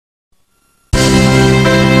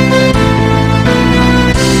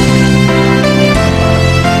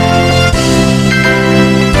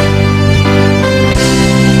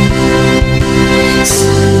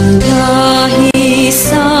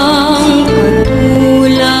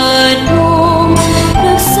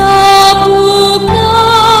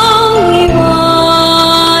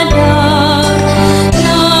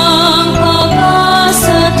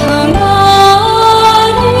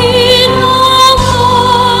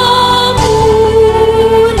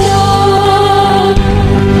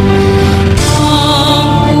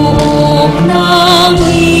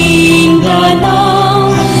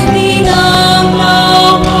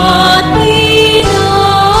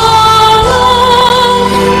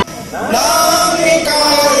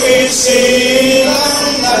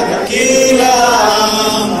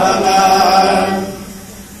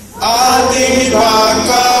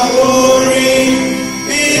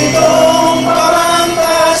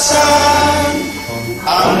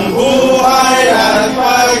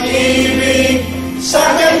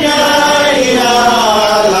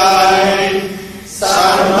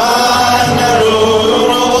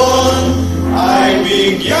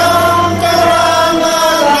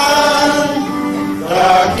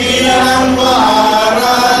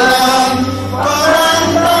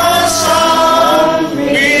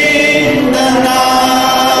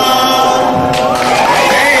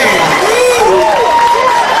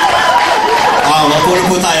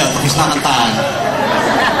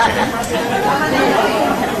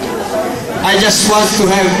just want to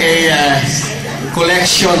have a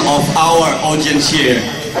collection of our audience here.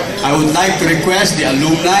 I would like to request the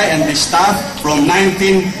alumni and the staff from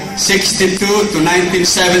 1962 to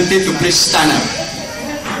 1970 to please stand up.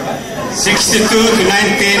 62 to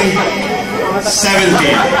 1970.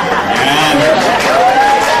 And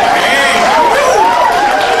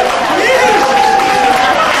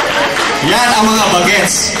yan ang mga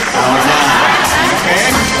bagets.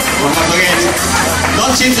 Okay? Mga bagets.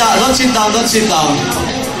 Don't sit down, don't sit down, don't sit down.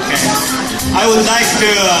 Okay. I would like to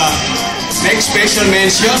make special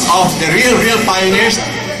mention of the real pioneers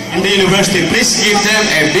in the university. Please give them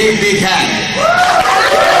a big hand.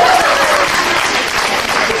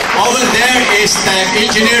 Over there is the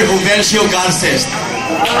engineer Juvencio Garces.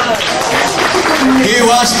 He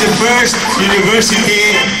was the first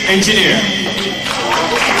university engineer.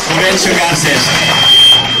 Juvencio Garces.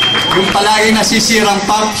 Yung palagi nasisirang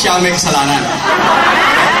pump, siya may kasalanan.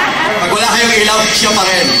 Pag wala kayong ilaw, siya pa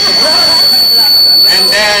rin. And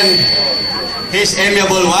then, his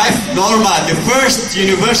amiable wife, Norma, the first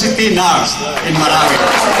university nurse in Marawi.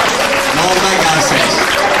 Norma Garces.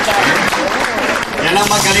 Yan ang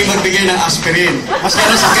magaling magbigay ng aspirin. Mas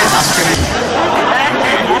kaya sakit, aspirin.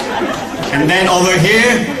 And then over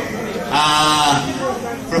here,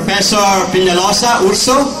 Professor Piñalosa,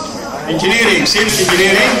 Urso, Engineering, Civil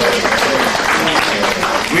Engineering,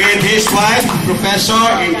 with his wife, Professor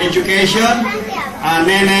in Education,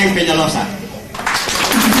 Neneng Piñalosa.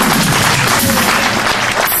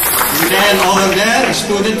 And then over there,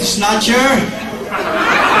 student snatcher,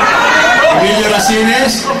 Emilio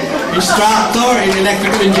Racines, instructor in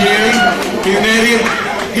electrical engineering. He married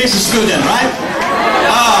his student, right?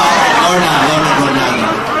 Lorna.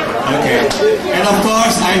 Okay. And of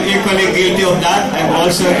course, I'm equally guilty of that. I'm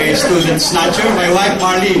also a student snatcher. My wife,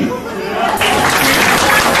 Marlene. Okay.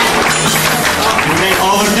 And then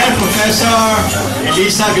over there, Professor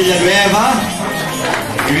Elisa Villanueva,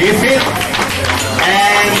 Griffith,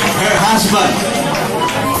 and her husband,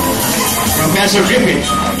 Professor Griffith.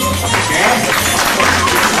 Okay.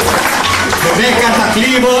 Rebecca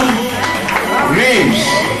Taclibon Graves,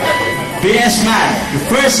 BS Math, the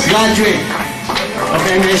first graduate of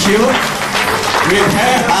MSU, with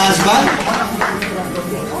her husband,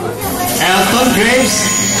 Elton Graves.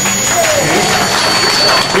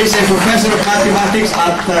 He's a professor of mathematics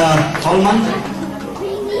at Holman.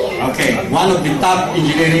 Okay, one of the top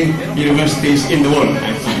engineering universities in the world.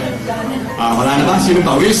 Wala na ba? Sino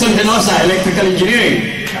pa? Wilson Henosa, electrical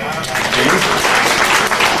engineering. Okay.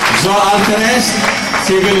 Zoe Alvarez,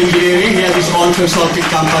 civil engineering. He has his own consulting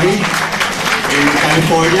company in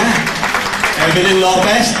California. Evelyn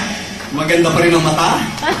Lopez, maganda pa rin ang mata.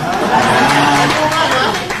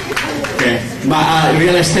 Okay.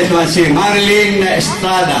 Real estate man si Marilyn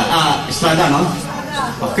Estrada. Estrada, no?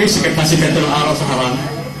 Okay, sikat na sikat ng araw sa karana.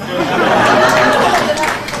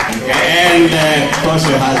 Okay, and of course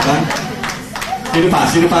your husband. Sino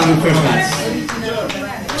pa ang first class?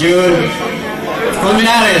 June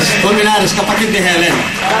Colmenares, kapatid ni Helen.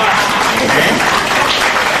 Okay?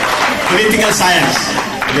 Political science.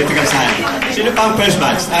 Sino pa ang first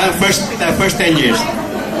batch? First 10 years.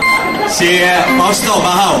 Si Fausto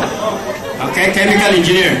Bahaw. Okay, chemical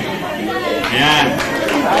engineer. Ayan.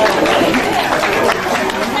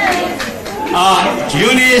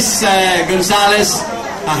 Eunice Gonzalez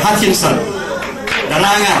Hutchinson.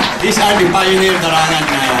 Darangan. These are the pioneer Darangan.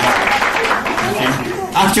 Okay.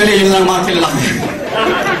 Actually, yun lang mga kilala ko.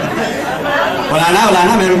 Wala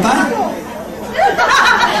na. Meron pa?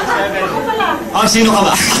 Sino ka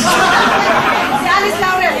ba? Si Alice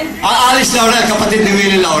Laurel. Alice Laurel, kapatid ni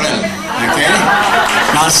Willie Laurel. Okay?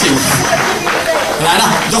 Nursing. Wala na.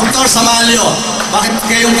 Dr. Samalio, bakit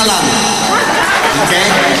kayong ka lang? Okay?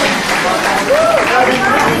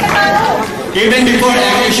 Even before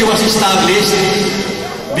MSU was established,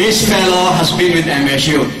 this fellow has been with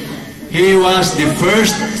MSU. He was the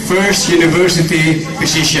first university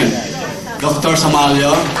physician. Dr.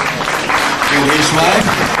 Samalio, with his wife.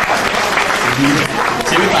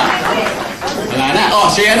 Sino pa? Wala na.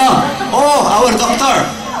 Our doctor.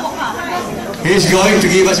 He's going to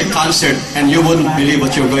give us a concert and you wouldn't believe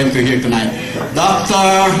what you're going to hear tonight.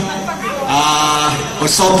 Dr.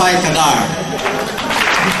 Osopay Kadar.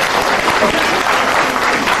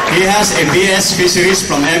 He has a BS Fisheries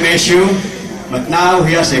from MSU, but now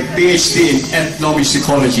he has a PhD in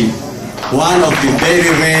ethnomusicology. One of the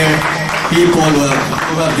very rare people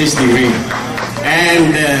who have this degree.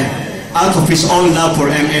 And out of his own love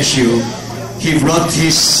for MSU, he brought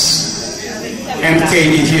his MK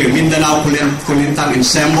in here, Mindanao Kulintang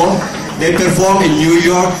Ensemble. They perform in New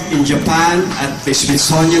York, in Japan, at the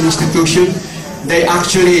Smithsonian Institution. they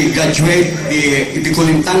actually graduate the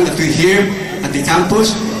Kulintang that we hear at the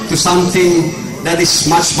campus to something that is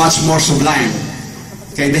much, much more sublime.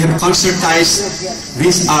 Okay, they have concertized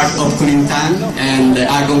this art of Kulintang and the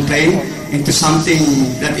Agong playing into something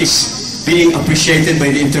that is being appreciated by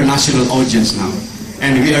the international audience now.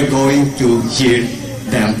 And we are going to hear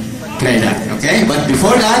them play that, okay? But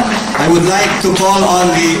before that, I would like to call on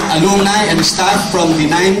the alumni and staff from the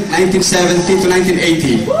 1970 to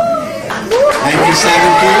 1980. 1970.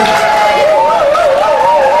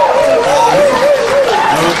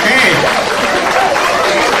 Okay.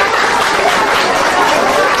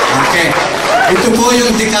 Okay. Ito po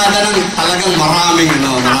yung dekada ng talagang maraming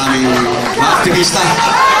mga aktivista.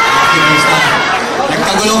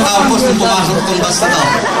 Nagkagulong campus nung pumasok itong bus na to.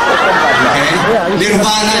 Okay?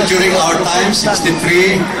 Nirvana during our time,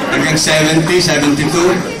 63 hanggang 70, 72.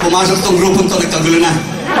 Pumasok itong grupong to, nagkagulo na.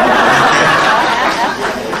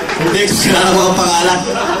 Okay? Hindi ko sila ng mga pangalan.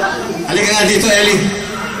 Halika nga dito, Ellie.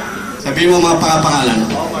 Sabihin mo mga pangalan.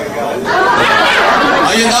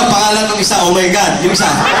 Ayun daw, pangalan ng isa. Oh my God. Yung isa.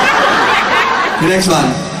 The next one.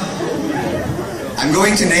 I'm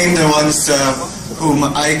going to name the ones whom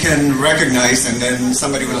I can recognize, and then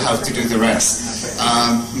somebody will have to do the rest.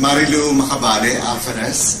 Marilu Macabade,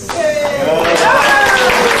 Alferez.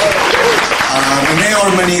 Rene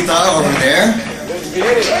Ormanita over there,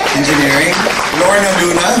 engineering. Lorna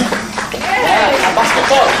Luna.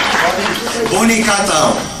 Boni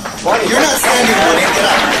Katao. You're not standing, Boni. Get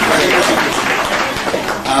up.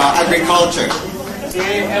 Agriculture.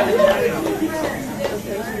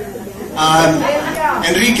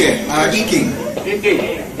 Enrique, Iking.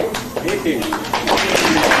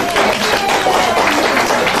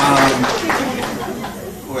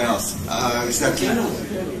 Who else? Is that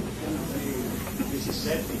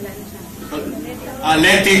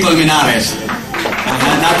Leti Colmenares.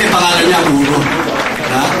 Dati pangalan niya Uro.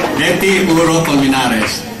 Leti Uro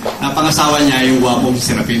Colmenares. Napangasawa niya yung gwapong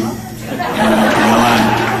Serapin.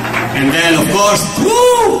 And then of course,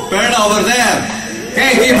 Perla over there.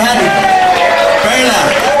 Okay, give hand. Perla.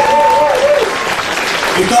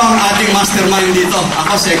 Ito ang ating mastermind dito.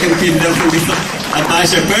 Ako second fielder dito.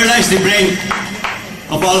 Advisor. Perla is the brain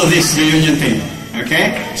of all of this reunion thing.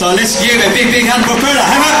 Okay? So let's give a big hand for Perla.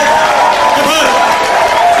 Have it!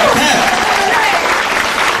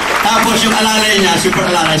 Tapos yung alalay niya, super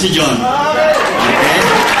alalay, si John. Okay?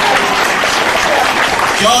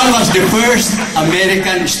 John was the first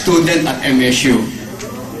American student at MSU.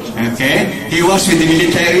 Okay? He was with the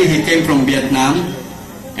military. He came from Vietnam.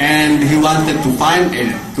 And he wanted to find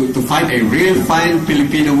a real fine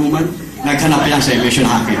Filipino woman. Naghanap yan sa MSU,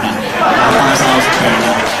 nakakita. Napangasawa sa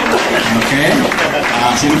Perla. Okay?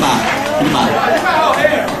 Sino pa? Sino pa?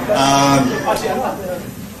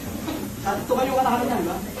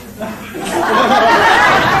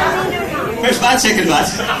 First batch, second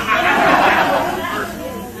batch?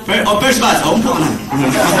 First batch. Oh, po na.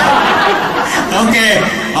 Okay.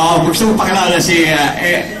 Gusto mo pakilala si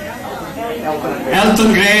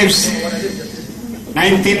Elton Graves,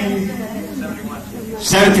 1971.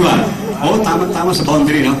 Oh, tama sa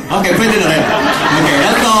boundary, no? Okay, pwede na rin. Okay,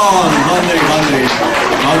 Elton, boundary,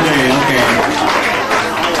 okay.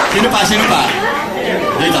 Sino pa?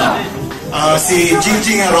 Dito. si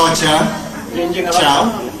Jingjing Arocha, Chow,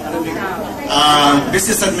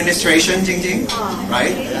 Business Administration, Jingjing,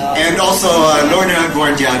 right? And also Lorna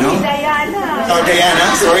Guardiano.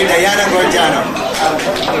 Diana Guardiano.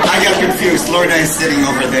 I got confused. Lorna is sitting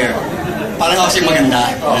over there. Parang ako si maganda.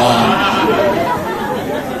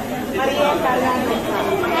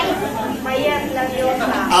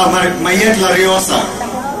 Mayet Lariosa.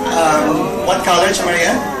 What college,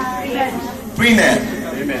 Maria? Pre-med.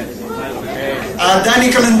 Danny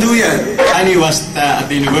Kalanduyan. Danny was at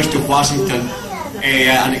the University of Washington,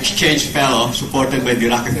 an exchange fellow supported by the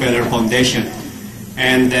Rockefeller Foundation.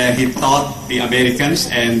 And he taught the Americans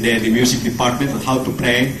and the music department how to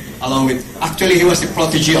play, along with... Actually, he was a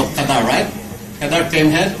protege of Kadar, right? Kadar came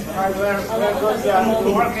here?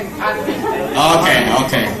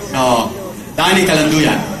 Okay. So, Danny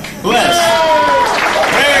Kalanduyan. Who else?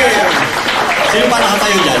 Hey! Sino pa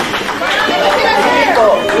nakatayo dyan?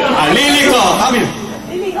 Liliko! Come here.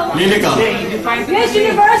 Liliko. Yes,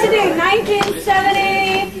 University,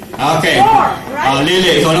 1970. Okay.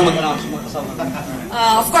 Lili, ikaw na mag-announce.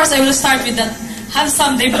 Of course, I will start with that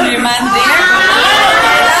handsome debut man there.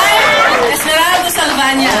 Esmeralda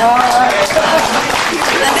Salvania.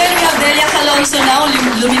 And then we have Delia Calonso now,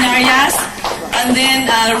 Luminarias. And then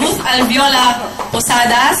Ruth Alviola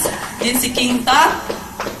Posadas. Then si King Ta.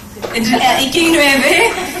 King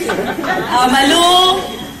Nueve. Malu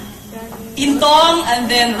Intong. And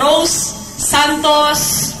then Rose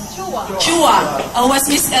Santos Chua, who was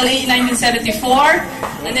Miss LA in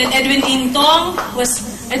 1974. And then Edwin Intong was,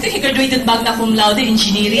 I think he graduated magna cum laude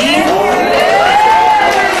engineering.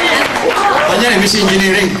 Kanya Miss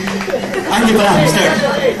Engineering. Hindi pala, Mr.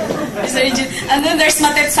 And then there's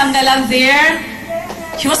Matet Sanggalang there.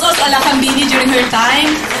 She was also a Lakambini during her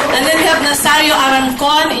time. And then we have Nasario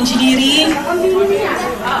Arangcon, engineering.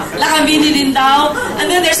 Lakambini din daw.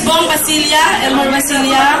 And then there's Bong Basilia, Elmore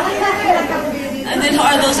Basilia. And then who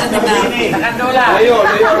are those at the back? Leo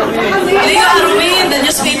Arumin, the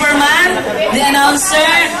newspaper man, the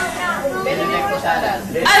announcer.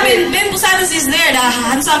 Ben Pusadas is there, the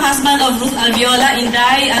handsome husband of Ruth Alviola,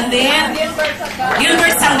 Inday, and then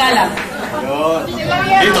Gilbert Sanggalang.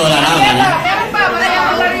 Dito, wala naman.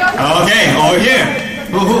 Okay, over here.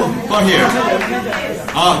 Over here.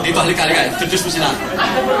 Oh, dito, halika. Introduce mo sila.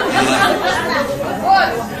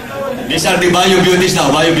 These are the bio beauties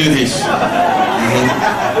now, bio beauties.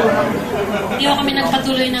 Hindi ako kami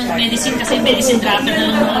nagpatuloy ng medicine kasi medicine dropper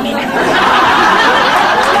na lang kami.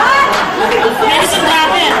 Medicine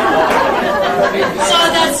dropper. So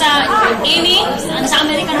that's Amy, sa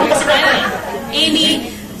American mo kasi tayo eh.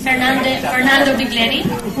 Amy Fernando Bigleri.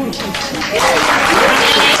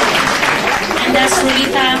 And that's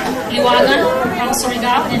Rolita Liwagan from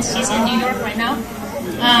Surigao, and she's in New York right now.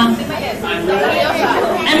 And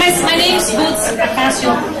my name is Boots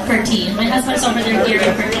Acasio Perti. My husband's over there,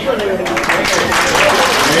 Gary Perti.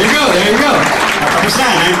 There you go. Tapos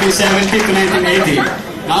na, 1970 to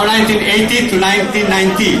 1980. Now 1980 to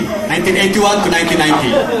 1990. 1981 to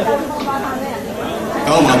 1990.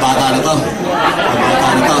 Ito, mga bata na to.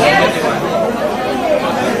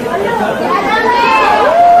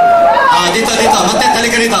 Dito. Matet,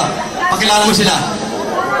 halika rito. Pakilala mo sila.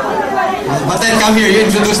 Matet, come here. You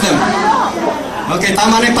introduce them. Okay,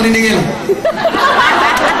 tama na yung paniningil.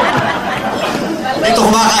 Dito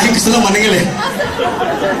kumakain, gusto lang maningil eh.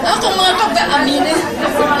 Ako mga pag-aamin eh.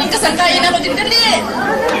 Kasangkayan ako din dali.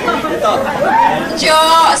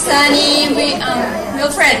 Joe, Sunny,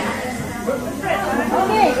 Wilfred.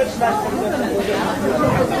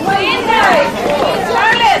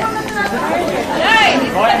 Charlotte!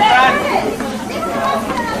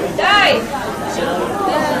 Die!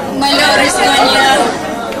 Malores Manya,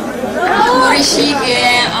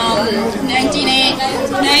 Morishige,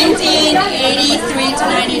 1983 to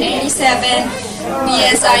 1987,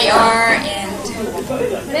 BSIR, and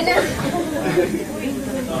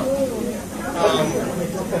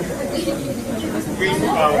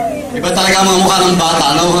Iba talaga ang mga mukha ng bata,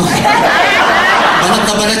 ano? Banat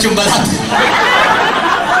na banat yung balat.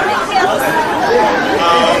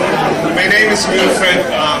 My name is Wilfred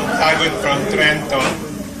Tagut from Trento.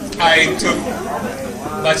 I took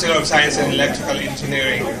Bachelor of Science in Electrical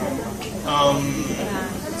Engineering.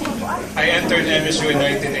 I entered MSU in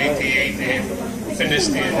 1988 and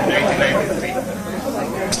finished in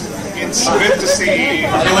 1993. It's good to see.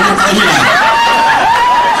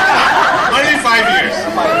 Only 5 years,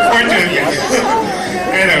 fortunately.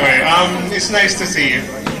 Anyway, it's nice to see you.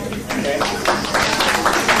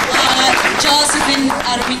 Josephine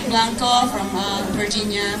Armic Blanco from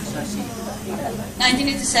Virginia,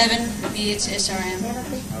 1987, BHSRM.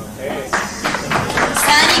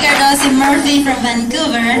 Sunny Gardosi Murphy from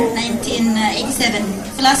Vancouver, 1987,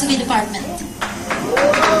 Philosophy Department.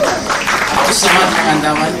 Ako sa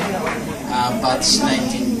Mindanao, batch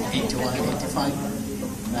 1981-85,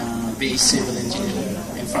 BA Civil Engineering.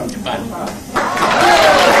 I'm from Japan.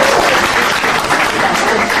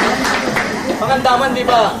 Pangandaman, di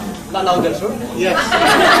ba? Lanao del Sur? Yes.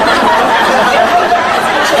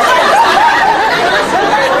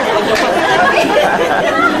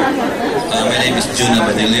 My name is Juna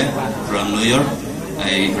Badilla from New York.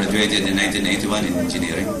 I graduated in 1981 in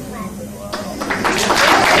engineering.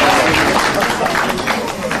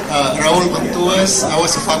 Raul Bantuas, I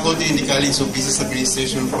was a faculty in the College of Business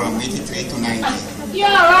Administration from 83 to 90.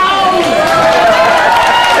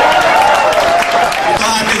 Ito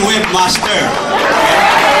ating webmaster.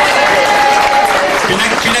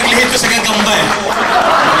 Pinaglihit ko sa gagamba eh.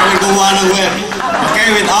 Nagawa ng web. Okay,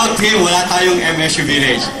 without him, wala tayong MSU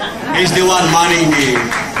Village. He's the one manning the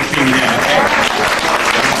thing there, okay?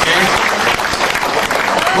 Okay?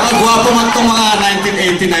 Mga guwapo man itong mga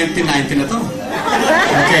 1980, 1990 na to.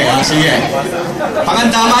 Okay, sige.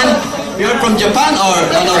 Pangandaman, you're from Japan or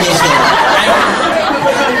another store?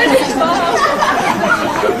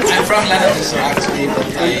 I'm from Laos actually, but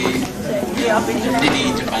I live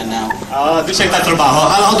in Japan now. Doon siya tatrabaho.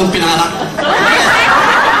 Akala ko doon pinanganak.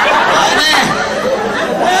 Ano eh?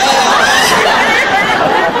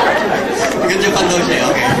 Japan daw siya,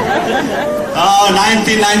 okay.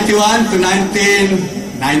 1991 to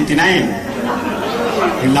 1999.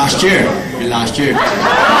 In last year. To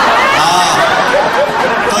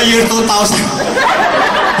year 2000.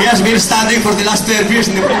 He has been studying for the last 12 years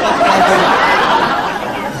in the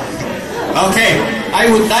Okay, I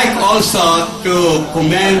would like also to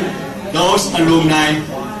commend those alumni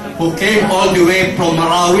who came all the way from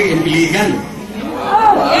Marawi and Iligan.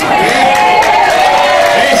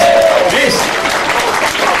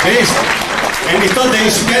 Please. And ito, they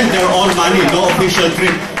spend their own money, no official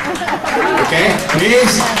trip. Okay,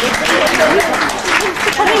 please.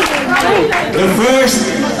 The first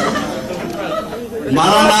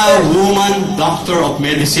Mindanao woman doctor of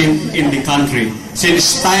medicine in the country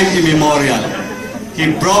since time immemorial.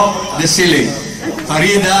 He broke the ceiling.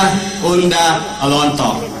 Farida Unda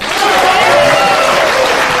Alonto.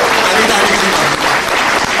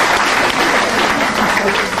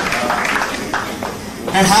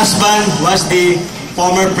 Her husband was the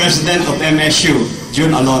former president of MSU,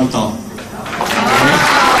 June Alonto.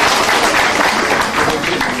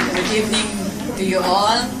 Good evening to you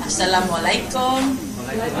all. Assalamualaikum.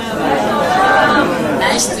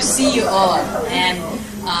 Nice to see you all. And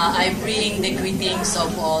I bring the greetings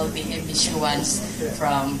of all the MSUans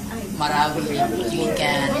from Marawi,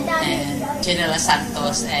 Iligan, and General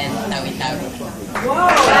Santos, and Tawi-Tawi.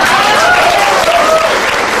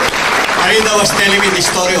 Farida was telling me the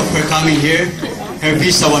story of her coming here. Her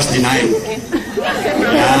visa was denied.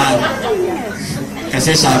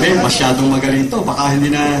 Kasi sabi, masyadong magaling to. Baka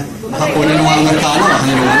hindi na makakunin ng mga Amerikano. Baka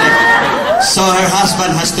nilumalik. So her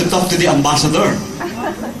husband has to talk to the ambassador.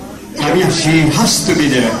 Sabi niya, she has to be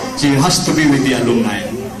there. She has to be with the alumni.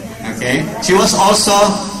 Okay? She was also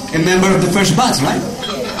a member of the first batch, right?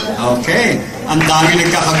 Okay. Ang dami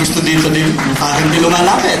nagkakagusto dito din. Hindi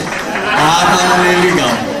lumalapit. At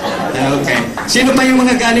naliligaw. Okay. Sino pa yung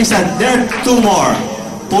mga galing sa... There are two more.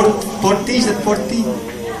 40? Is that 40?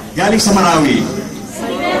 Galing sa Marawi.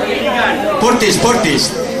 40s.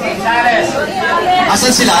 Asan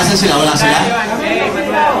sila? Wala sila?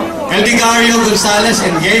 Eldigario Gonzalez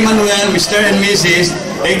and Gay Manuel, Mr. and Mrs.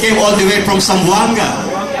 They came all the way from Zamboanga,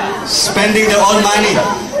 spending their own money.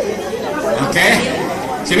 Okay?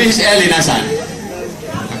 Si Mrs. Ellie nasan?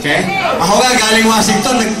 Okay? Ako nga galing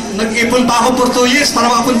Washington, nag-ipon pa ako for 2 years para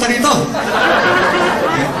makapunta rito.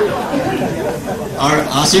 Okay? Or,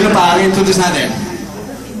 sino pa ang introduce natin?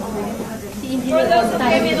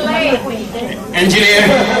 Engineer.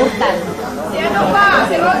 Ano pa?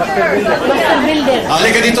 Si Roger. Master builder.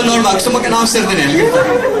 Halika dito, Norma. Gusto mag-announcer din eh.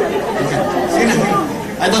 Okay. Sige na.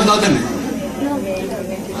 I don't know them eh.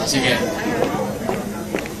 Sige.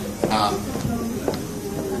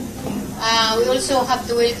 We also have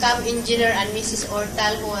to welcome Engineer and Mrs.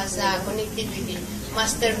 Ortal, who has connected with the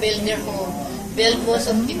master builder who built most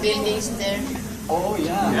of the buildings there. Oh,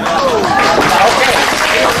 yeah.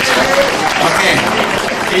 Okay.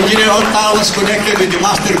 Engineer Ortal was connected with the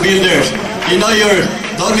master builders. You know your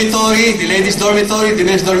dormitory, the ladies' dormitory, the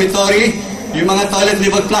men's dormitory, yung mga toilet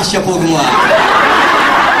ni Bagplas, siya po gumawa.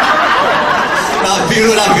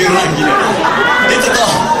 Biro lang. Hindi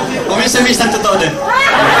totoo. Minsan totoo din.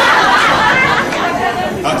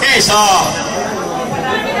 Okay, so...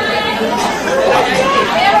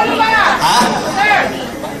 Ha?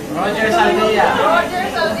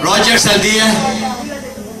 Roger Saldia.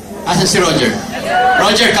 Asan si Roger?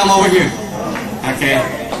 Roger, come over here. Okay.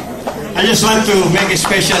 I just want to make a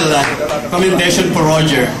special commendation for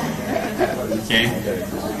Roger. Okay.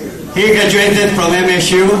 He graduated from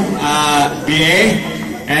MSU, BA,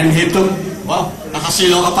 and he took, wow,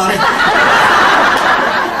 nakasilo ka pare.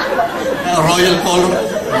 Royal Color.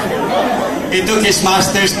 He took his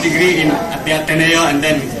master's degree at the Ateneo, and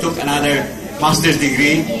then he took another master's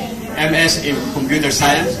degree, MS in computer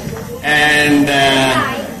science, and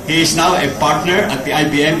he is now a partner at the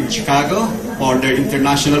IBM in Chicago for their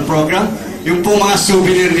international program. Yung po mga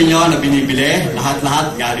souvenir ninyo na binibili,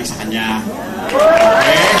 lahat-lahat galing sa kanya.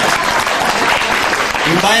 Okay?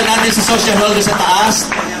 Yung bayad natin sa social hall sa taas,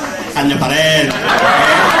 kanya pa rin.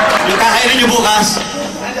 Okay? Yung kakainin nyo bukas,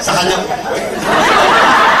 sa kanya.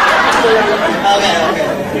 Okay.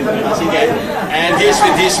 Sige. And he's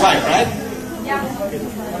with his wife, right?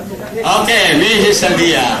 Okay, Mrs.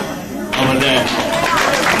 Saldia. Over there.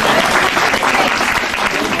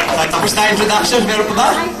 Tapos na introduction, meron pa ba?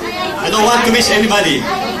 I don't want to miss anybody.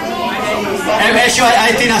 MSU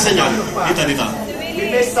IT, nasan yun? Dito.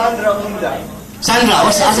 Miss Sandra Unda. Sandra?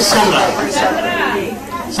 What's Sandra?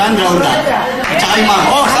 Sandra Unda. At saka yung ma'am.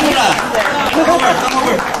 Oh, Sandra! Come over.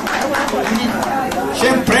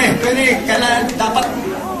 Siyempre, dapat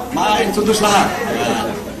ma-introduce lahat.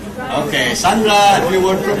 Okay, Sandra, a few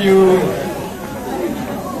words from you.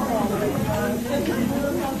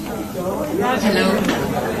 Hello.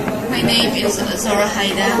 My name is Zora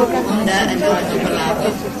Haida Unda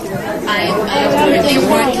Balago. I'm currently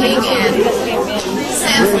working at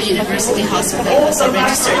Stanford University Hospital as a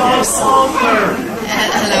registered nurse.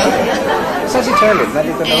 Hello.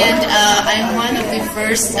 And I'm one of the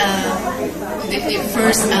first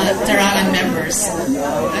Tarangan members.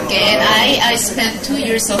 Okay, and I spent 2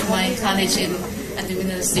 years of my college at the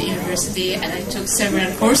Mindanao State University, and I took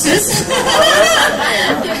several courses,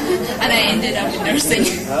 and I ended up in nursing.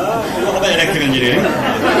 Ano ka ba, electrical engineering?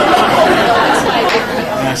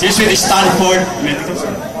 She's with Stanford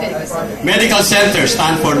Medical Center.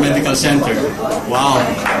 Stanford Medical Center. Wow.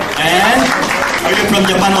 And are you from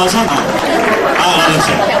Japan also? Lalo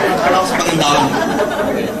siya. Pagandawan.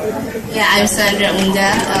 Yeah, I'm Sandra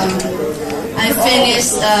Unda. I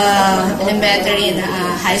finished elementary in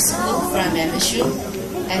high school from MSU,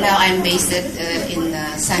 and now I'm based in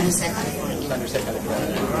San Jose, California.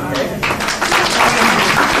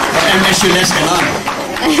 MSU less ka nun?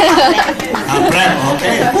 Prep,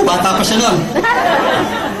 okay. Bata pa siya nun.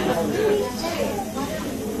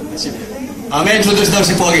 May introduce daw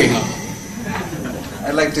si Pogi.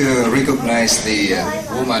 I'd like to recognize the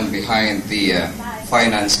woman behind the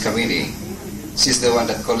finance committee. She's the one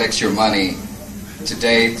that collects your money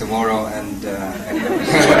today, tomorrow, and I'd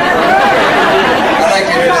like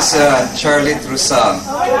to introduce Charlie Trusal.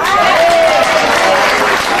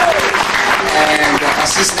 And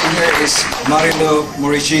assisting her is Marilo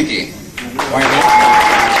Morishiki.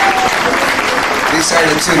 These are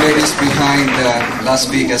the two ladies behind Las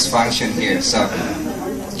Vegas function here. So,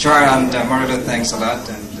 Char and Marilo, thanks a lot,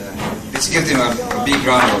 and let's give them a big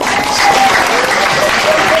round of applause.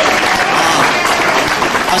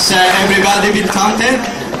 Has everybody been counted?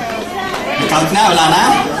 Count na? Wala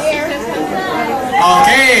na?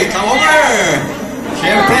 Okay, come over!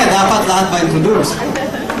 Siyempre, dapat lahat ma-introduce.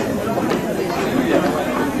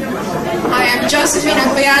 I am Josephine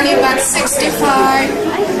Agbayani, batch 65.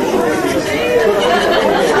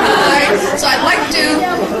 Hi. So I'd like to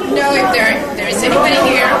know if there is anybody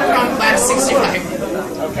here from batch 65.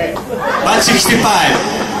 Okay. Batch 65.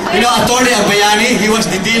 You know, Attorney Agbayani, he was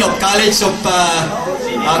the Dean of College of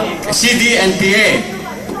CD and PA.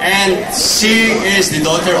 And she is the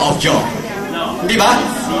daughter of Joe. Di ba?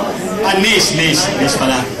 Niece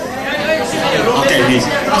pala. Okay, niece.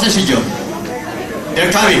 Asa si Joe?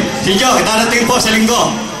 They're coming. Si Joe, darating po sa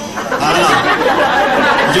linggo.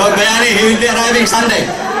 Joe Agbayani, he will be arriving Sunday.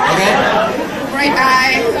 Okay? Right,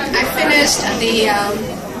 I finished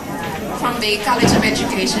from the College of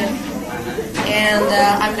Education, and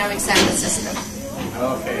I'm now exam assistant.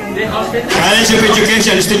 Okay. College of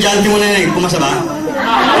Education, estudyante mo na yun. Pumasa ba?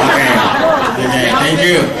 Okay. Okay, thank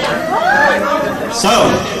you. So,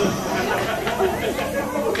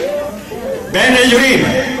 Ben Elurin.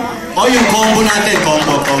 O yung combo natin,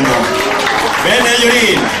 combo. Ben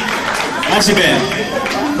Elurin. Where's si Ben?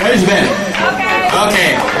 Where is Ben?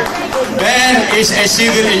 Okay. Ben is a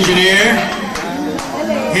civil engineer.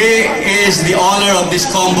 He is the owner of this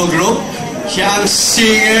combo group. Siya ang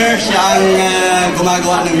singer, siya ang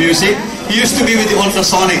gumagawa ng music. He used to be with the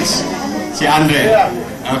Ultrasonics, si Andre.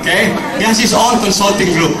 Okay? He has his own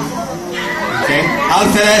consulting group. Okay?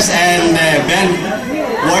 Alferez and Ben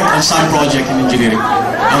work on some project in engineering.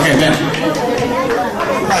 Okay, Ben.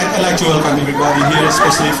 I'd like to welcome everybody here,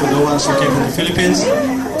 especially for the ones who came from the Philippines.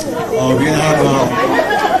 We're going to have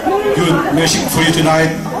good music for you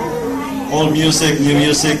tonight. Old music, new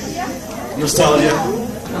music, nostalgia.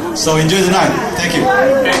 So enjoy the night. Thank you.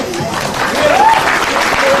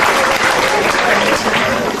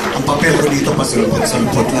 Ang papel ko dito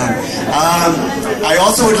pasulpot lang. I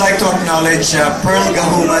also would like to acknowledge Pearl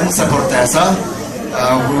Gahuman sa Cortesa,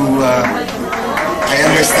 who I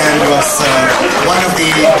understand was one of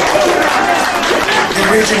the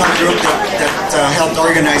regional group that helped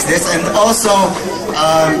organize this, and also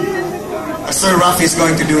Sir Rafi is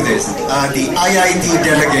going to do this. The IIT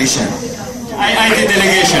delegation. IIT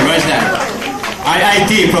delegation, where's that?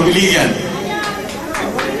 IIT from Iligan.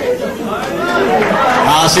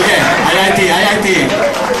 Sige, IIT.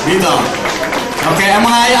 Dito. Okay, ang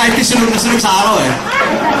mga IIT sunod sa araw eh.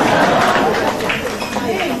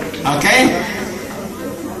 Okay?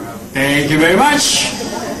 Thank you very much.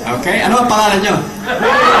 Okay, ano ang pangalan nyo?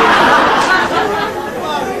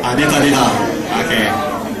 Dito. Okay.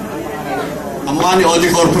 Ang mukha ni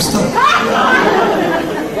Odi Corpus to.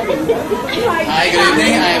 Hi, good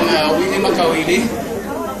evening. I'm Willie Makawili,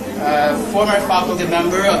 former faculty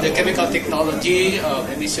member of the Chemical Technology of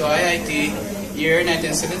MSU IIT, year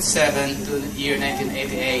 1977 to year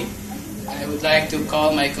 1988. I would like to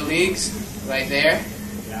call my colleagues right there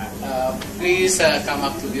Please come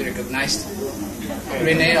up to be recognized.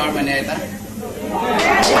 Rene Armaneta.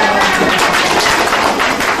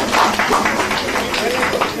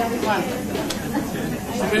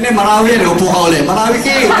 Rene, Marawi yan. Upo ka ulit. Marawi ka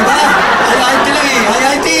eh. Diba? IIT lang eh.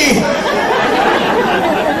 IIT.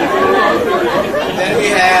 Then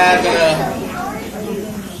we have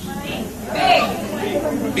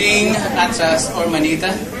Bing Atsas Ormanita.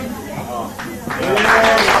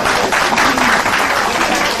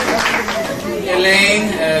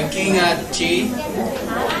 Elaine King Chi.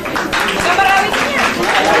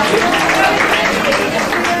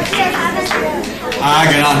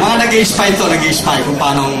 Gano'n. Mga nag-i-spy to, nag-i-spy kung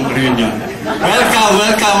paano ang reunion. Welcome,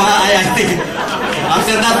 mga IIT.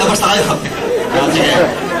 After that, labas na kayo. Okay.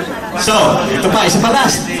 So, ito pa, isa pa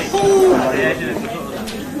last.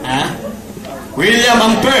 William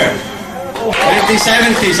Amper,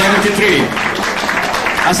 1970-73.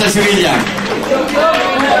 Asa si William?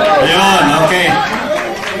 Ayun, okay.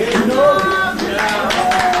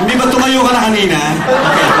 Hindi ba tumayo ka na kanina?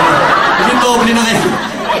 Okay. Hindi doble na kayo.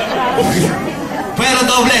 Pero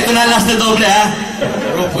doble, ito na last na doble ha.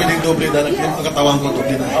 Bro, pwedeng doble dahil ang katawan ko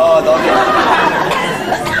doble na. Doble.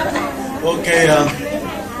 Okay,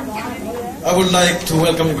 I would like to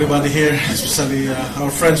welcome everybody here, especially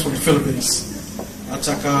our friends from the Philippines. At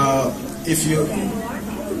saka, if you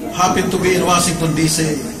happen to be in Washington,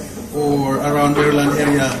 D.C. or around Maryland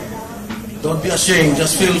area, don't be ashamed.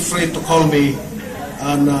 Just feel free to call me,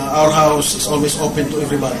 and our house is always open to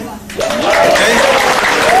everybody. Okay?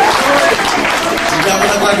 Hindi ako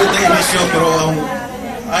nag-graduate ng MSU, pero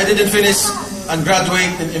I didn't finish and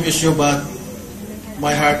graduate in MSU, but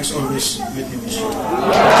my heart is always with MSU.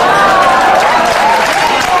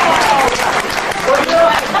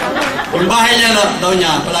 Yung bahay niya daw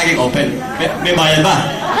niya, palaging open. May bayan ba?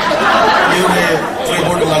 Yung free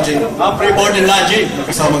board and lodging. Free board and lodging.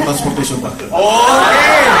 Kasamang transportation pa.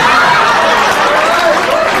 Okay!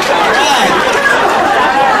 Alright.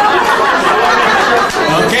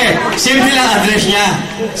 Okay. Simple lang address niya.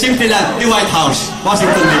 Simple lang. The White House,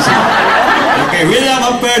 Washington, D.C. Okay. William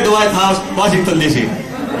Amper, the White House, Washington, D.C.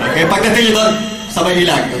 Okay. Pagdating nyo doon, sabay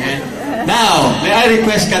ilag. Okay. Now, may I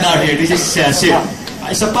request Kadar here. This is Sip.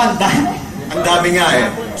 Isa pa, ang dami nga eh.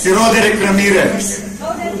 Si Roderick Ramirez.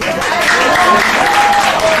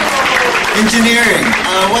 Engineering.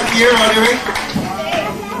 What year, Roderick?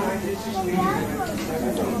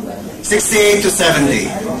 68 to 70.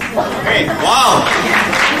 Okay. Wow!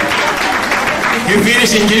 You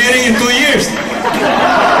finished engineering in 2 years.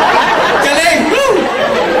 Galing! Woo!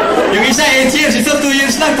 Yung isa 8 years, ito 2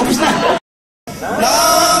 years lang, tapos na.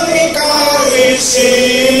 Nang ikaw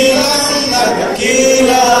isilang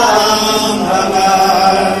nagkila ang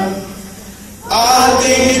hangal,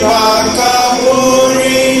 ating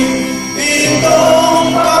pagkaburi,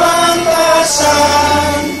 itong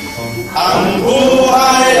pamantasan, ang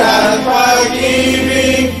buhay at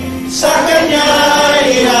pag-ibig sa kanya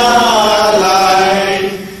inaalay.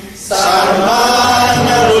 Saan man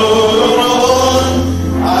naroon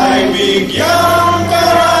ay bigyang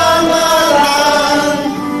karangalan,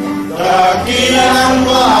 dakilang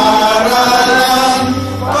paaralan,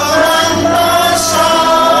 parantasan,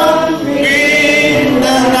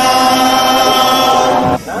 Mindanao.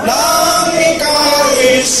 Nang ikaw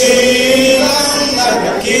isilang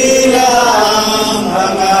nagkila ang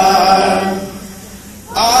hangal,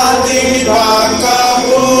 ating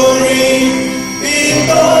pagkaburi,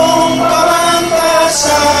 itong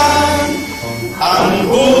pamantasan, ang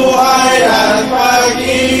buhay at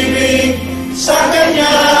pag-ibig sa kanya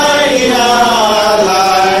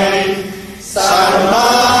inaalay. Saan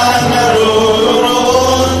man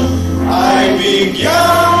naroon ay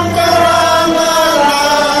bigyang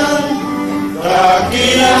karangalan,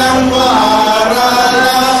 dakilang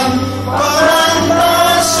paaralan,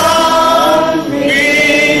 parantasan,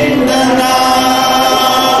 Mindanao.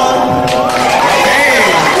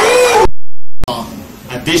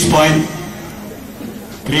 At this point,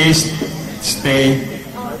 please stay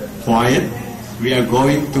quiet. We are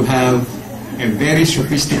going to have a very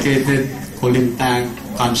sophisticated Kulintang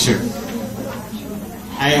concert.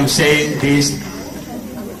 I am saying this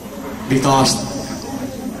because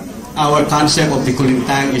our concept of the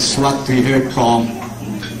Kulintang is what we heard from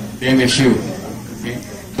the MSU. Okay?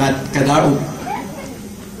 But Kadar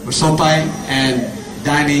Usopay and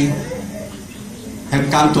Danny have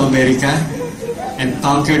come to America and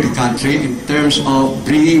conquered the country in terms of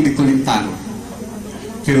bringing the Kulintang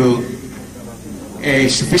to a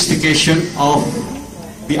sophistication of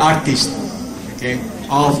the artist, okay,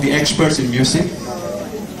 of the experts in music.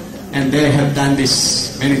 And they have done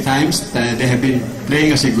this many times. They have been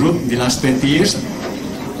playing as a group in the last 20 years.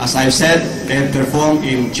 As I've said, they have performed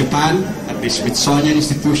in Japan at the Smithsonian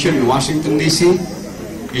Institution in Washington, D.C.,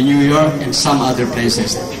 in New York, and some other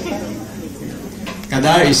places.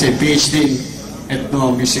 Kadar is a PhD in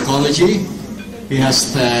ethnomusicology. He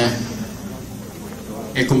has a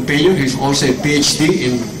companion who is also a PhD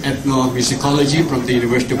in ethnomusicology from the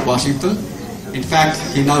University of Washington. In fact,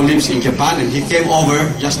 he now lives in Japan, and he came over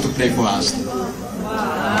just to play for us.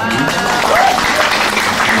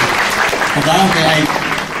 Kadar,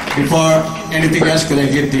 before anything else, could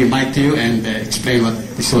I give the mic to you and explain what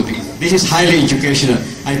this whole thing? This is highly educational.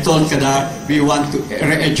 I told Kadar we want to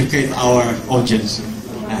re-educate our audience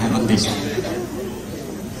on this.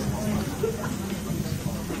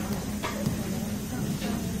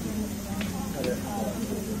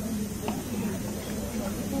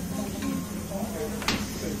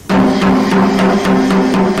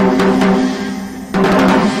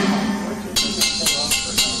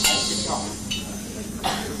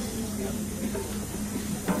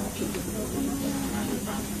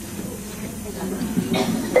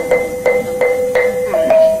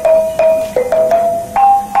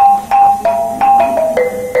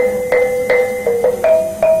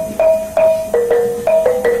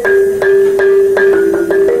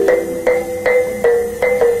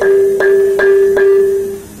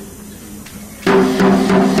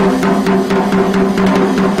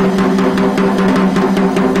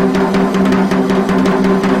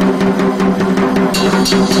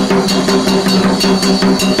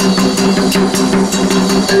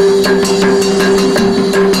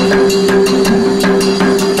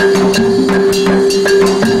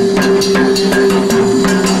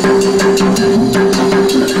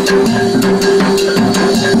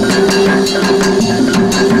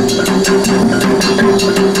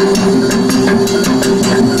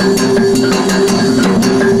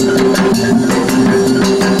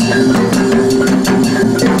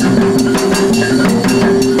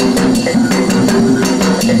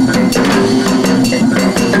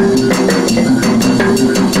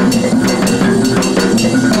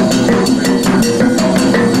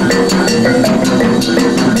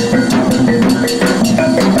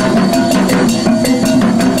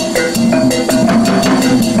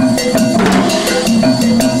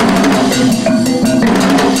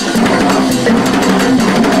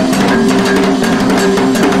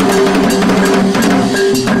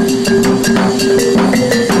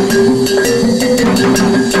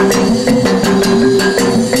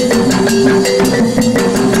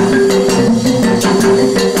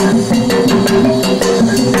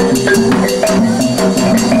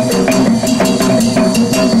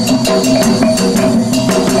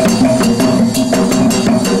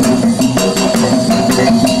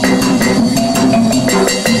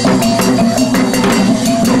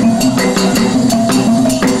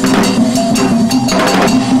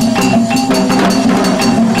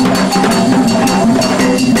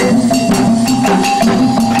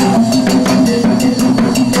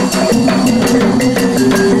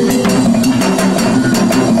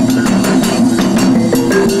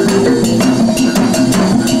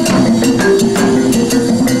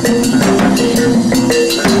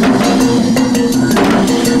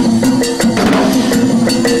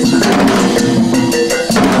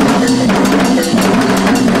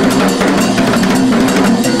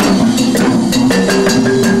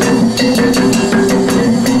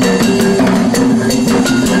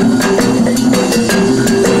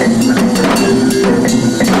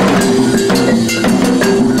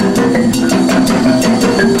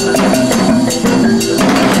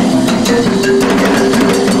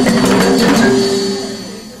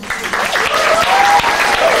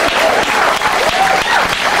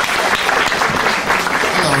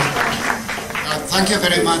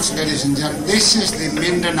 Ladies and gentlemen, this is the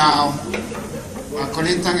Mindanao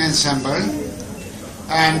Kulintang Ensemble,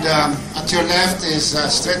 and at your left is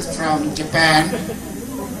straight from Japan,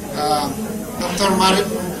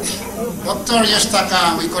 Dr.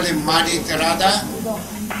 Yostaka, we call him Madi Terada.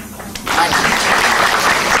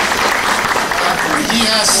 He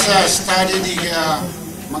has studied the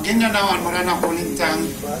Maguindanao and Morena Kulintang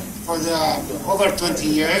for over 20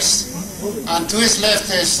 years, and to his left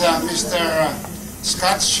is Mr.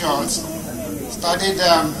 Scott Schultz, studied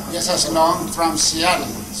just as long from Seattle.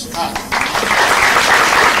 Scott.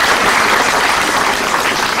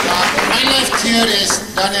 My left here is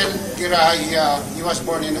Daniel Giray. He was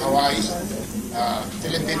born in Hawaii,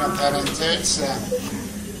 Filipino parentage.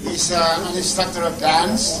 He's an instructor of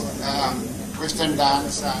dance, Western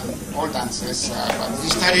dance, and all dances. But he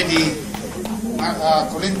studied the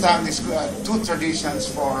Kulintang, these two traditions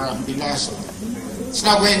for the last. It's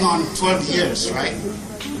now going on 12 years, right?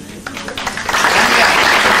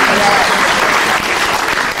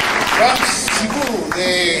 from Cebu,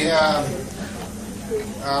 they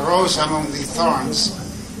rose among the thorns.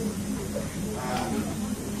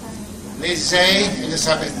 Lizzie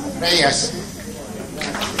Elizabeth Reyes.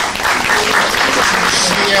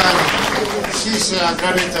 She's a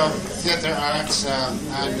graduate of Theater Arts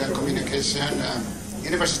and Communication,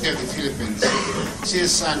 University of the Philippines.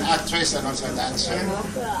 She's an actress and also a dancer.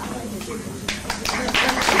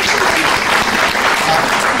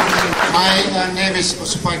 My name is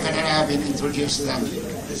Usupoy Kadara. I've been introduced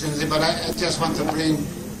recently, but I just want to bring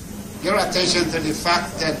your attention to the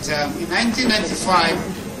fact that in 1995,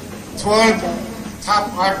 12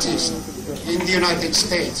 top artists in the United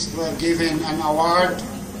States were given an award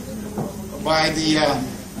by the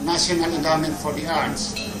National Endowment for the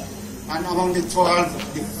Arts. And among the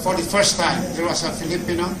 12, for the first time, there was a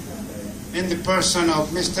Filipino in the person of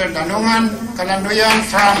Mr. Danungan Kalanduyan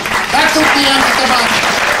from Datupian, Cotabato.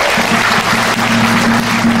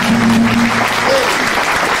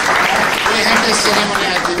 We had this ceremony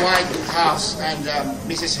at the White House, and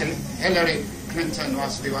Mrs. Hillary Clinton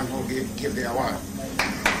was the one who gave the award.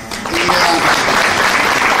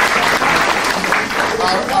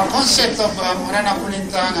 Our concept of Marana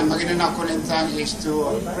Kulintang and Maginana Kulintang is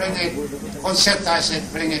to bring it, conceptize it,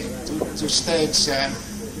 bring it to stage,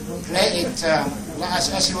 play it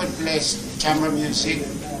as you would play chamber music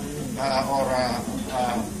or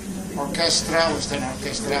orchestra, Western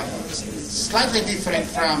orchestra. It's slightly different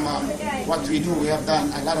from what we do. We have done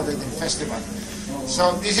a lot of it in festival.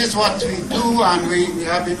 So this is what we do, and we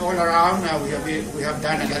have been all around. We have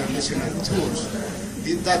done a lot of national tours.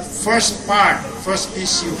 That first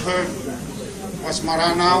piece you heard was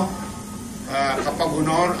Maranao,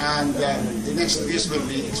 Kapagunor, and the next piece will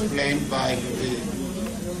be explained by the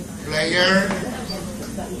player.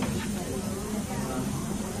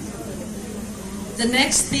 The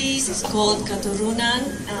next piece is called Katurunan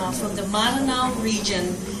from the Maranao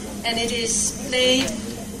region, and it is played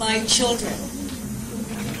by children.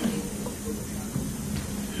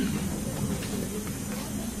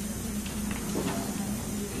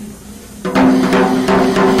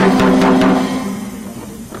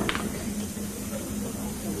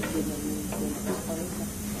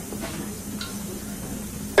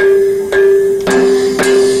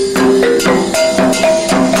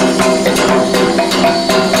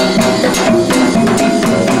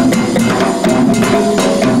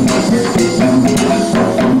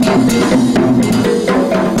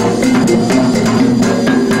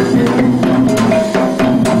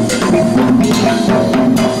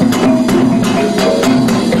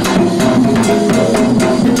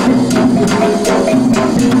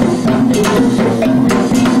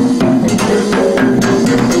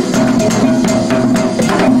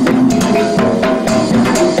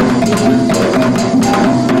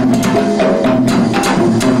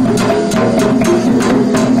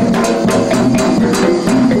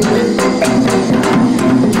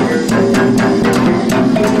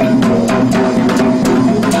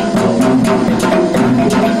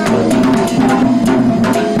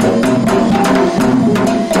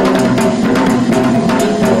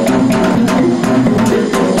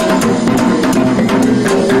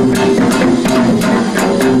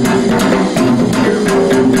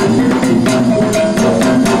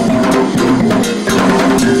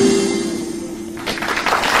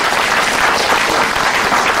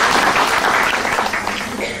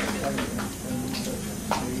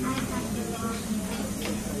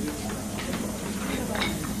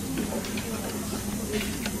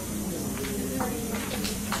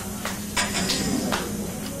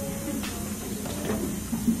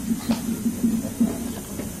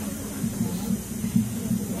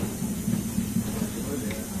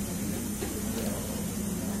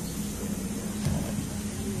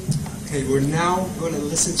 Okay, we're now going to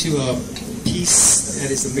listen to a piece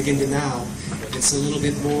that is the Mindanao. It's a little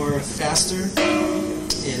bit more faster,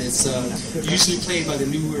 and it's usually played by the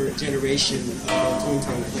newer generation of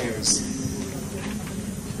Kulintang players.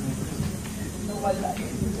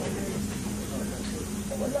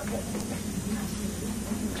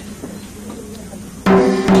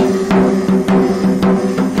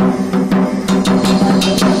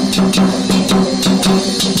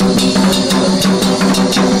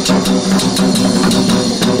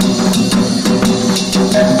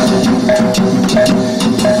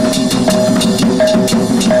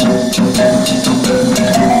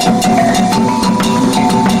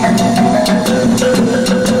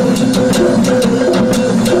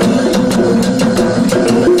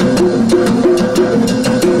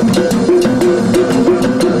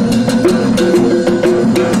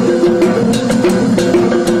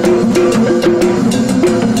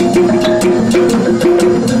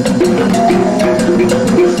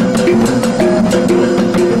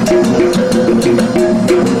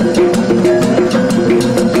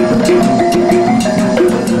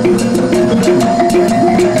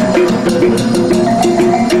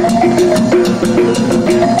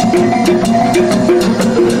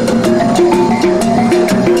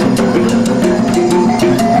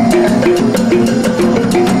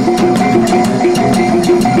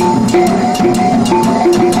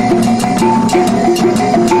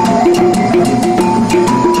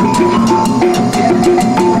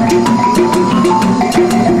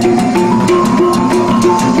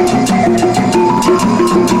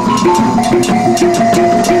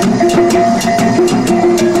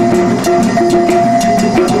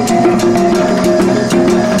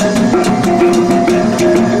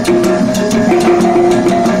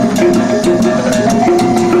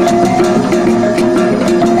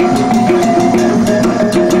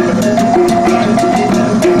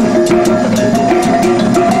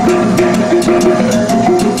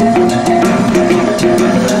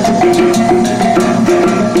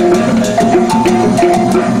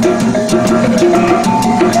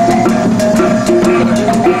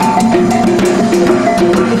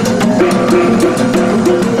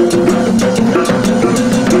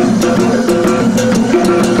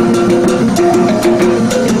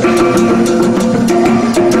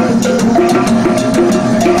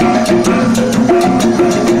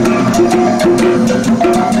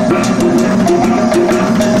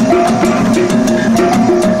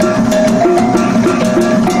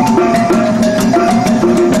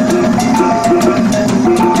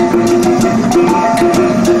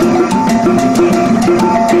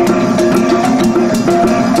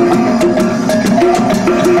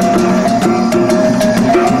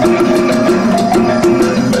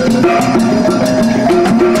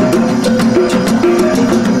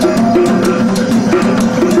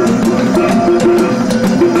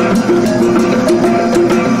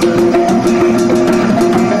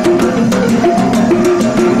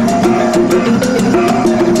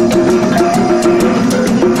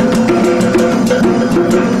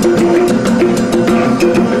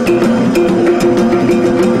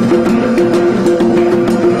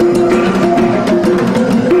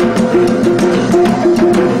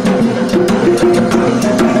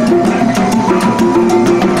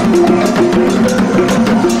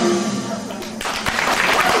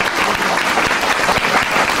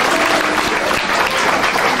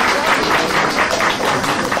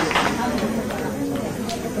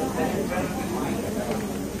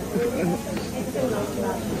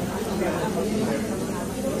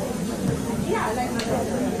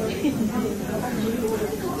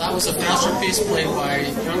 that was a faster piece played by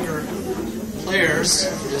younger players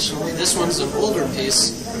traditionally. This one's an older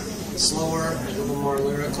piece, slower, a little more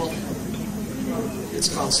lyrical. It's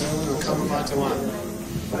called Sulu Kamabatawan.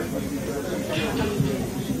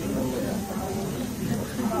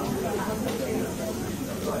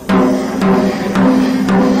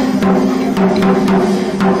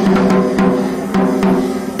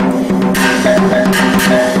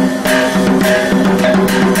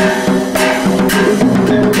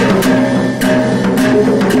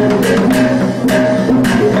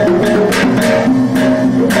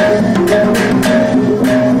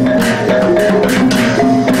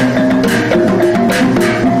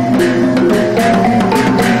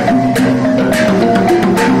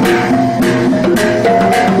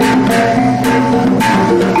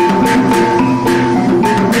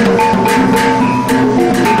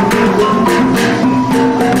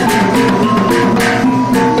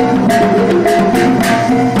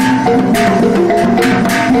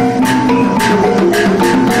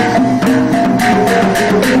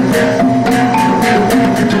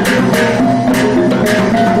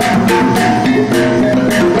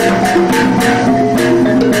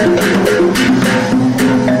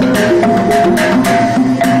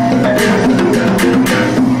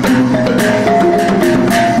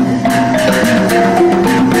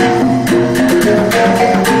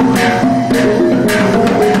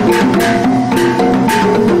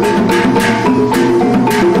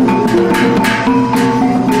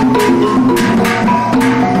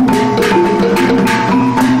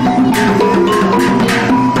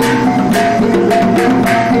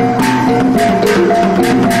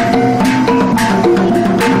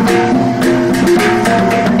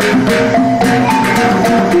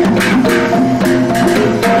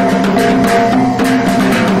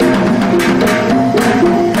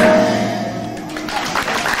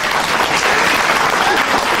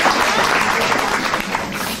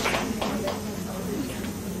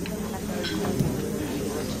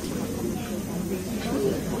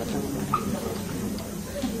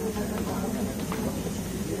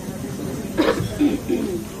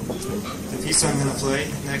 The piece I'm going to play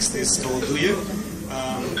next is called Do You.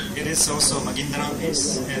 It is also a Mindanao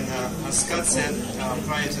piece, and as Scott said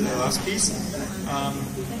prior to the last piece,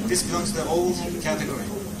 this belongs to the old category,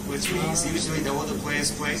 which means usually the older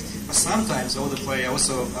players play, but sometimes the older player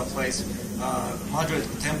also plays moderate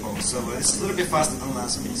tempo, so it's a little bit faster than the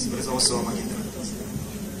last piece, but it's also a Mindanao piece.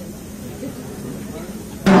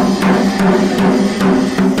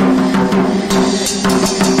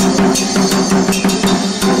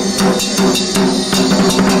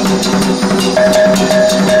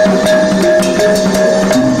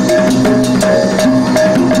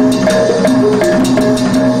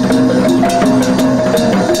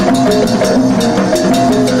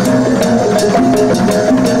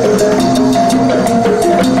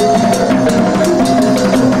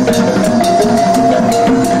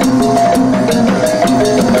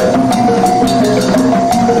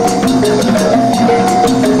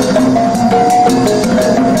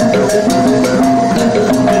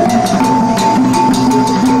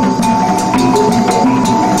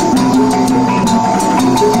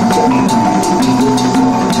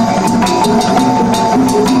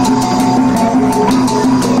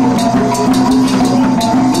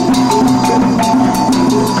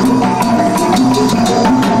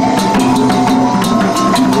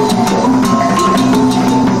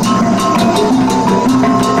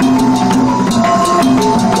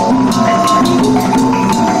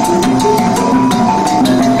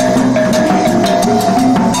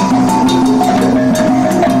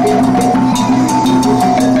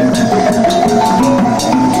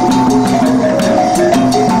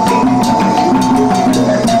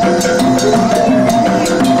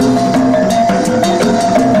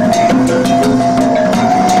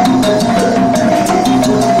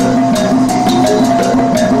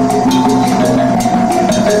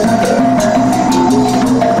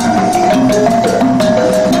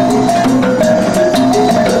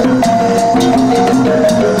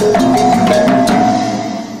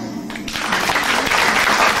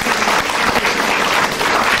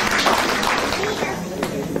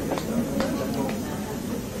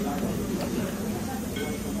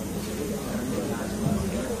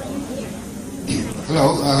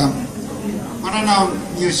 Hello, Mindanao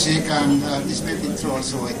music, and this may be true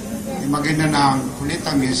also in Mindanao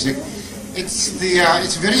Kulita music. It's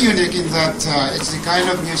very unique in that it's the kind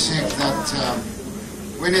of music that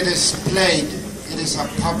when it is played, it is a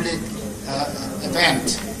public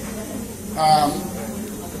event.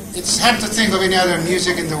 It's hard to think of any other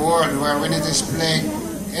music in the world where when it is played,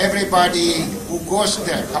 everybody who goes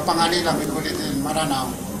there, kapangali lang we call it in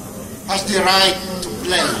Mindanao, has the right to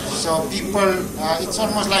play. So people, it's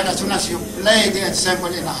almost like as soon as you play the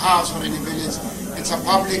ensemble in a house or in a village, it's a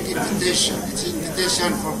public invitation. It's an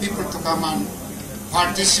invitation for people to come and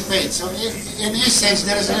participate. So in essence,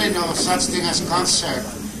 there is really no such thing as concert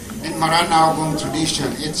in Maranao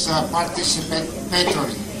tradition. It's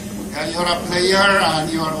participatory. You're a player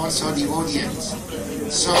and you are also the audience.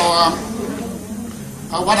 So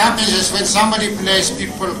what happens is when somebody plays,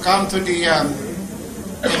 people come to the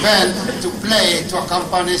event to play, to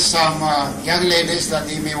accompany some young ladies that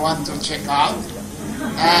they may want to check out.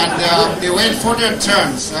 And they wait for their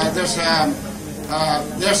turns. There's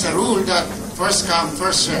a rule that first come,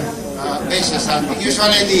 first serve basis. And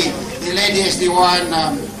usually the lady is the one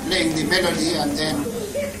playing the melody, and then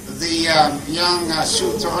the young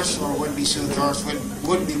suitors or would-be suitors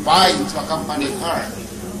would be vying to accompany her.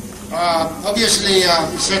 Obviously,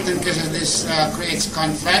 in certain cases, this creates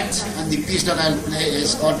conflict, and the piece that I'll play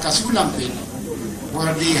is called Kasulampin,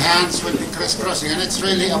 where the hands will be crisscrossing, and it's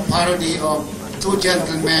really a parody of two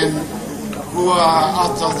gentlemen who are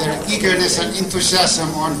out of their eagerness and enthusiasm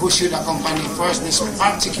on who should accompany first this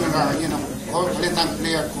particular, little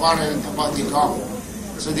player quarreled about the gong.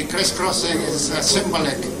 So the crisscrossing is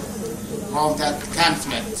symbolic of that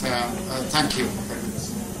conflict. Thank you.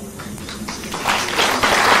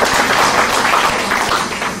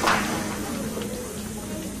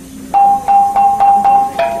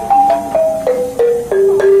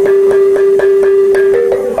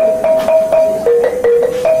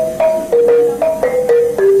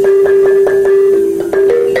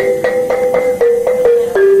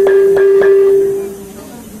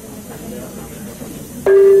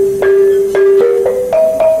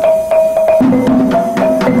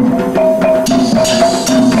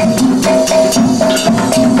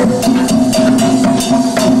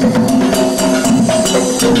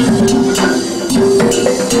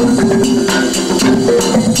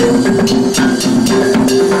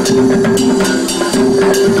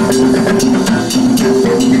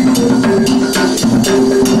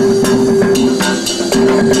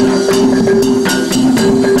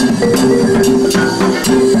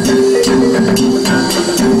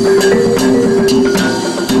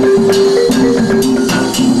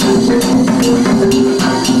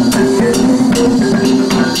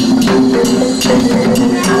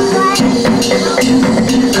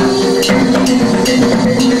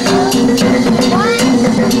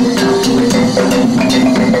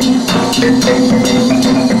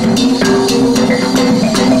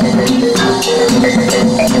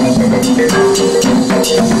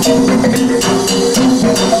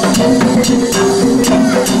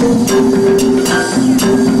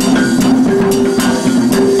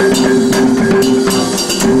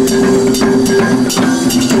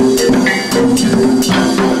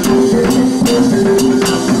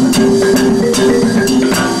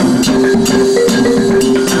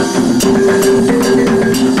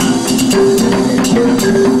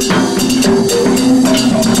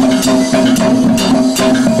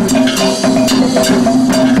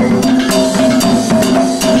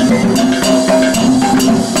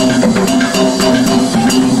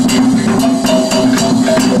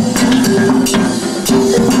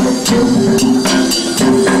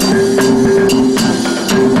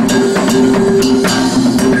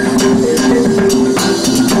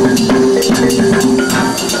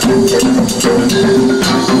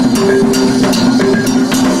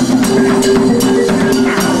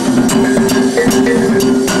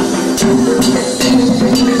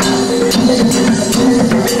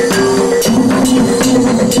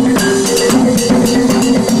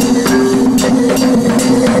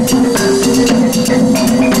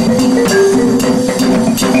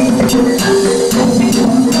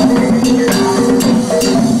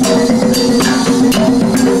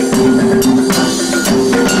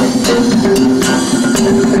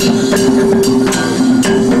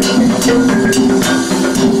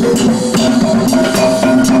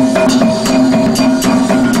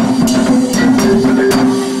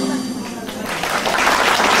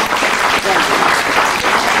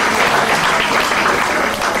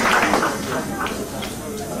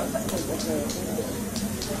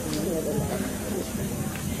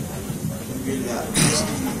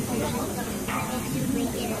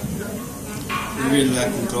 We will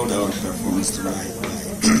conclude our performance tonight by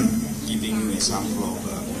giving you a sample of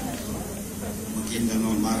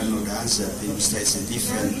Mindanao Maranao dance that illustrates the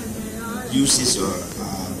different uses or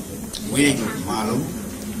way of Malo,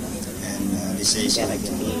 and this is going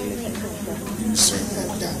to illustrate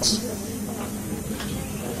that dance.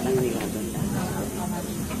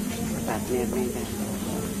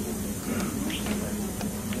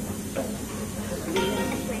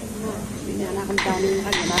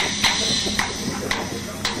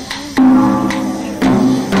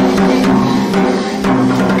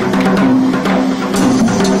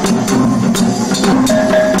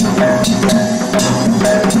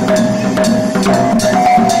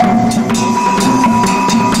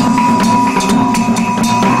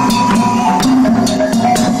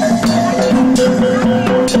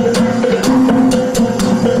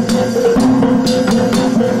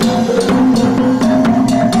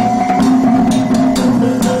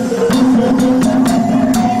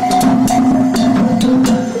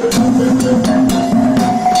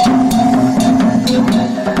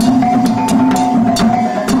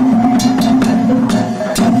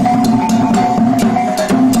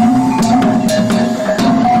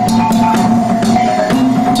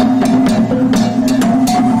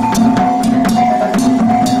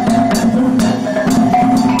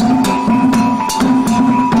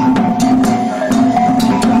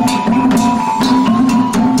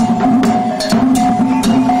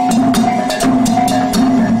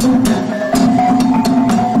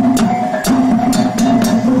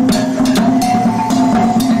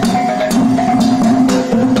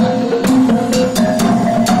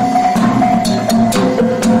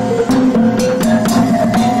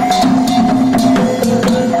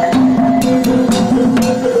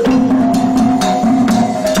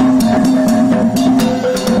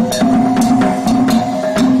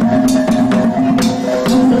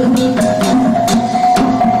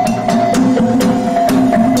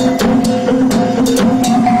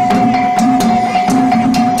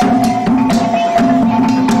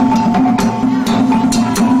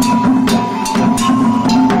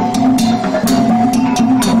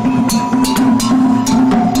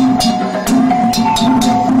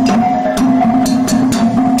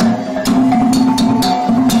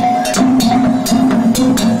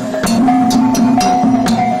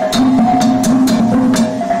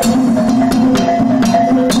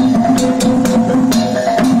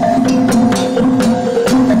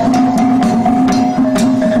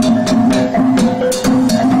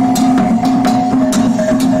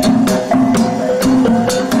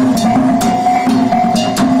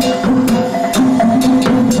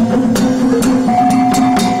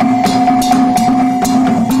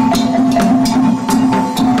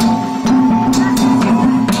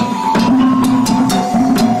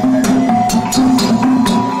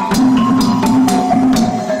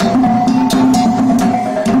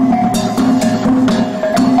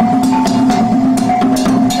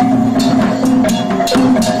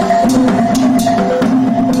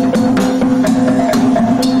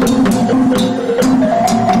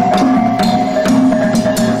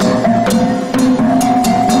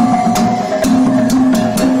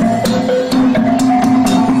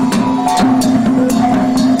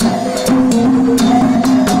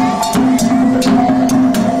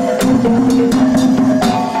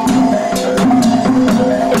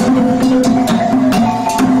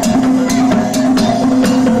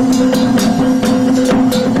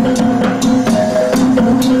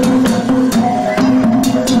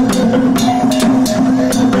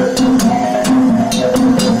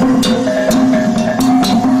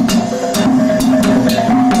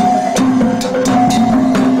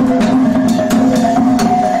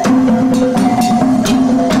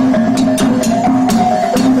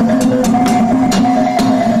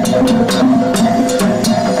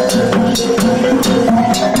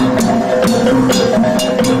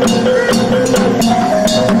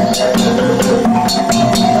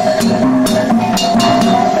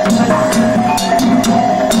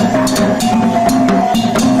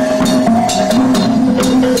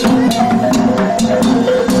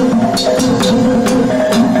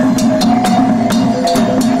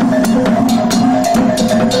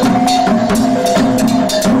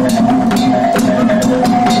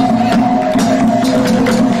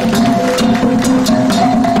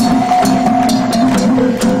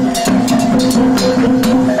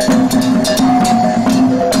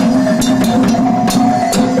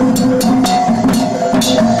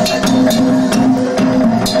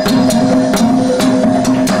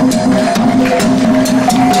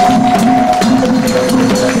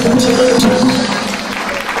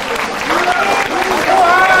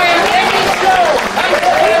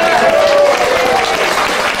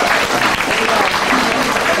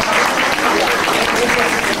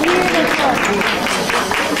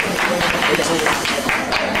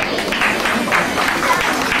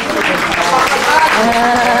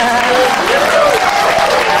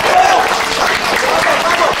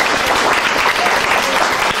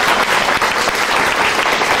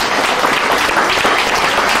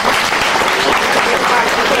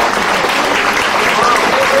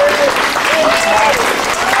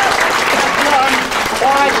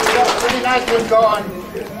 night will go on.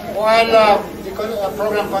 While the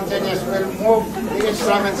program continues, we'll move the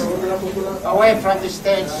instruments away from the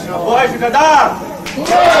stage. So, Boys, Gadar!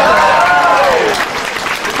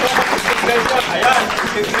 Ayan,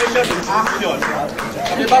 integration in action.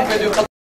 Di ba, pwede